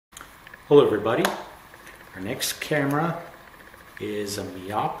Hello everybody. Our next camera is a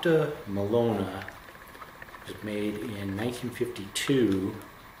Meopta Milona. It was made in 1952.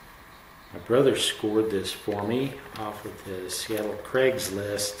 My brother scored this for me off of the Seattle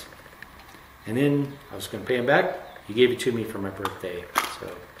Craigslist. And then I was going to pay him back. He gave it to me for my birthday.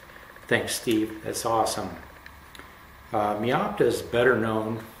 So thanks, Steve. That's awesome. Meopta is better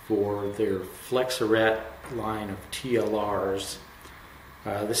known for their Flexoret line of TLRs.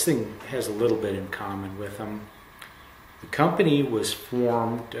 This thing has a little bit in common with them. The company was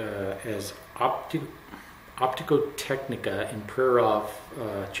formed as Optikotechnika in Prerov,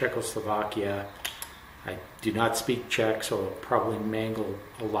 Czechoslovakia. I do not speak Czech, so I'll probably mangle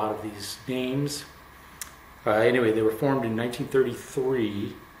a lot of these names. Anyway, they were formed in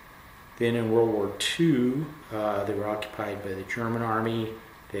 1933. Then in World War II, they were occupied by the German army.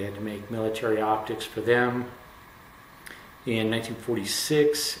 They had to make military optics for them. In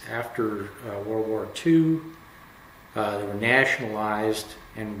 1946, after World War II, they were nationalized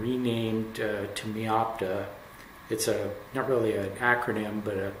and renamed to Meopta. It's not really an acronym,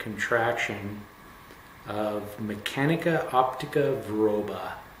 but a contraction of Mechanika Optika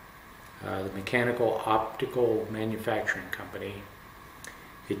Vyroba, the mechanical optical manufacturing company.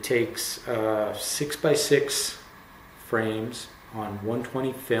 It takes 6x6 frames on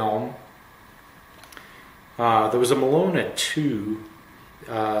 120 film. There was a Milona 2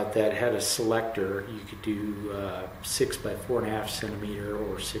 that had a selector. You could do 6 by 4.5 centimeter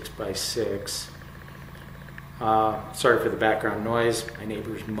or 6 by 6. Sorry for the background noise. My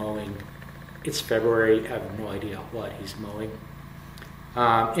neighbor's mowing. It's February. I have no idea what he's mowing.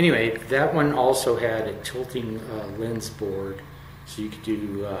 Anyway, that one also had a tilting lens board, so you could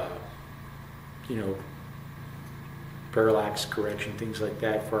do, parallax correction, things like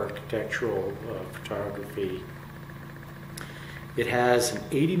that for architectural photography. It has an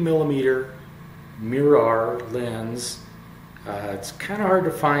 80mm mirror lens. It's kind of hard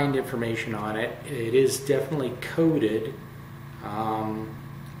to find information on it. It is definitely coded.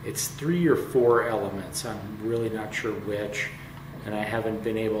 It's 3 or 4 elements. I'm really not sure which, and I haven't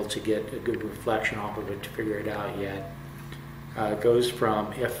been able to get a good reflection off of it to figure it out yet. It goes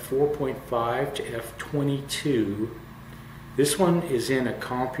from f4.5 to f22. This one is in a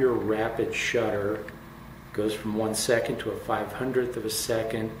Compure rapid shutter. Goes from 1 second to a 500th of a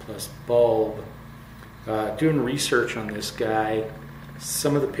second plus bulb. Doing research on this guy,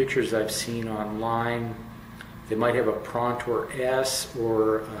 some of the pictures I've seen online, they might have a Prontor S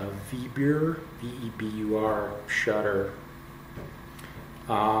or a Vebur, V-E-B-U-R shutter.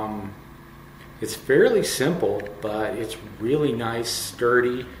 It's fairly simple, but it's really nice,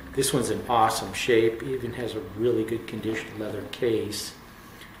 sturdy. This one's in awesome shape. It even has a really good condition leather case.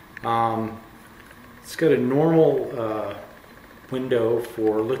 It's got a normal window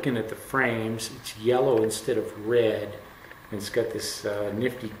for looking at the frames. It's yellow instead of red. And it's got this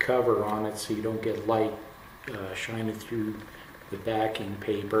nifty cover on it so you don't get light shining through the backing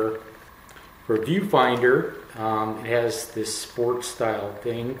paper. For a viewfinder, it has this sports style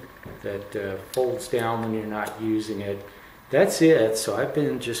thing that folds down when you're not using it. That's it, so I've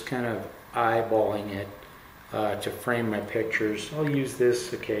been just kind of eyeballing it to frame my pictures. I'll use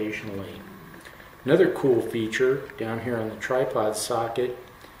this occasionally. Another cool feature down here on the tripod socket,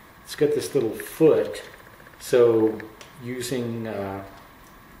 it's got this little foot, so using the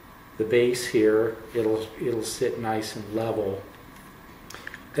base here, it'll sit nice and level.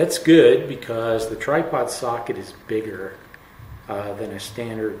 That's good because the tripod socket is bigger than a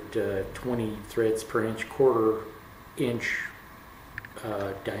standard 20 threads per inch, quarter-inch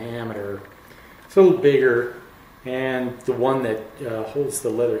diameter. It's a little bigger, and the one that holds the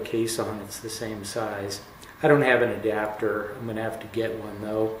leather case on, it's the same size. I don't have an adapter. I'm going to have to get one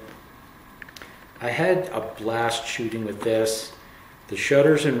though. I had a blast shooting with this. The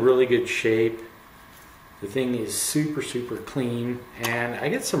shutter's in really good shape. The thing is super clean, and I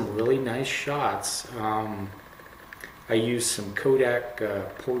get some really nice shots. I use some Kodak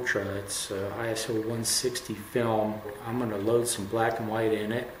portraits, ISO 160 film. I'm going to load some black and white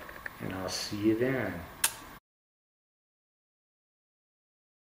in it, and I'll see you then.